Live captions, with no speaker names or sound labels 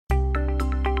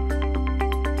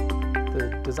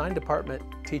design department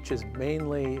teaches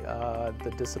mainly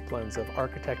the disciplines of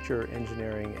architecture,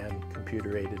 engineering, and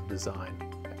computer-aided design.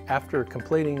 After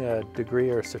completing a degree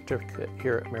or certificate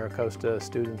here at MiraCosta,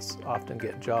 students often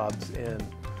get jobs in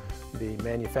the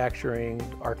manufacturing,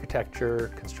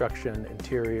 architecture, construction,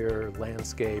 interior,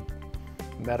 landscape,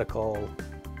 medical,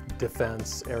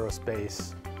 defense,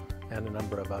 aerospace, and a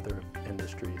number of other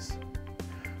industries.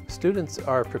 Students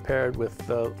are prepared with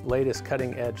the latest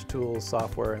cutting-edge tools,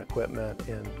 software, and equipment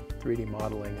in 3D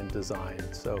modeling and design.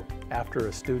 So after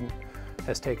a student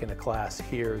has taken a class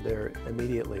here, they're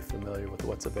immediately familiar with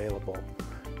what's available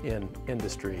in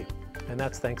industry. And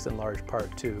that's thanks in large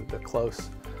part to the close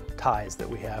ties that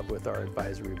we have with our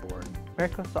advisory board.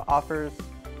 MiraCosta offers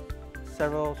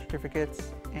several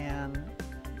certificates and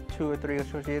 2 or 3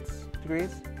 associate's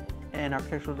degrees in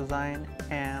architectural design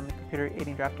and computer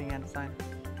aiding drafting and design.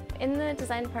 In the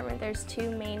design department, there's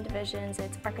 2 main divisions.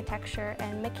 It's architecture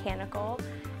and mechanical.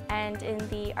 And in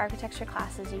the architecture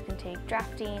classes, you can take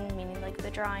drafting, meaning like the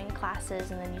drawing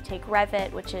classes, and then you take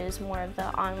Revit, which is more of the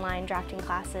online drafting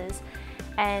classes.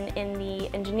 And in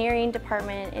the engineering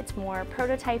department, it's more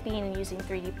prototyping and using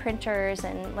 3D printers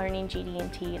and learning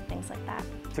GD&T and things like that.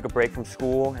 Took a break from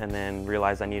school and then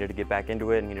realized I needed to get back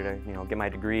into it, needed to get my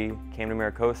degree. Came to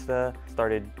MiraCosta,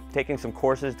 started taking some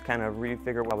courses to kind of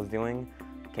refigure what I was doing.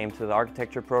 Came to the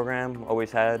architecture program, always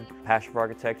had a passion for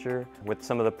architecture. With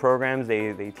some of the programs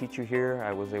they teach you here,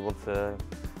 I was able to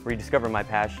rediscover my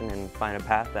passion and find a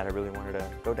path that I really wanted to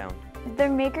go down. The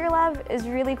Maker Lab is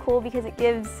really cool because it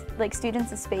gives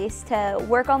students a space to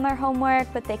work on their homework,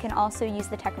 but they can also use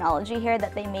the technology here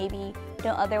that they maybe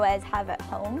don't otherwise have at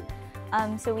home.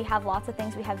 So we have lots of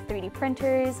things. We have 3D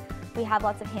printers, we have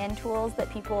lots of hand tools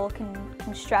that people can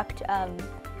construct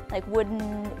like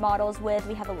wooden models with.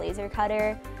 We have a laser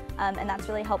cutter, and that's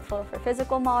really helpful for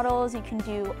physical models. You can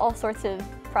do all sorts of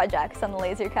projects on the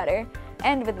laser cutter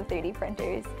and with the 3D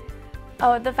printers.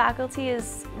 Oh, the faculty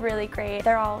is really great.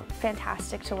 They're all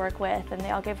fantastic to work with, and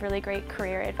they all give really great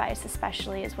career advice,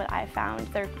 especially is what I found.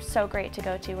 They're so great to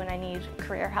go to when I need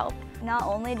career help. Not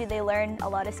only do they learn a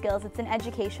lot of skills, it's an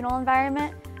educational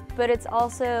environment, but it's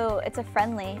a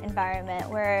friendly environment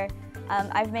where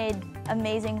I've made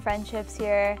amazing friendships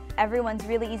here. Everyone's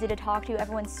really easy to talk to,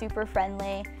 everyone's super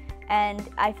friendly, and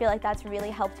I feel like that's really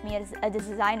helped me as a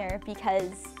designer,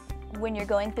 because when you're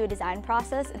going through a design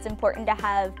process, it's important to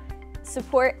have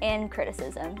support and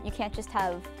criticism. You can't just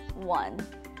have one.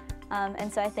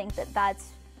 And so I think that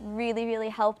that's really, really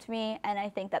helped me, and I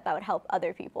think that that would help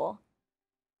other people.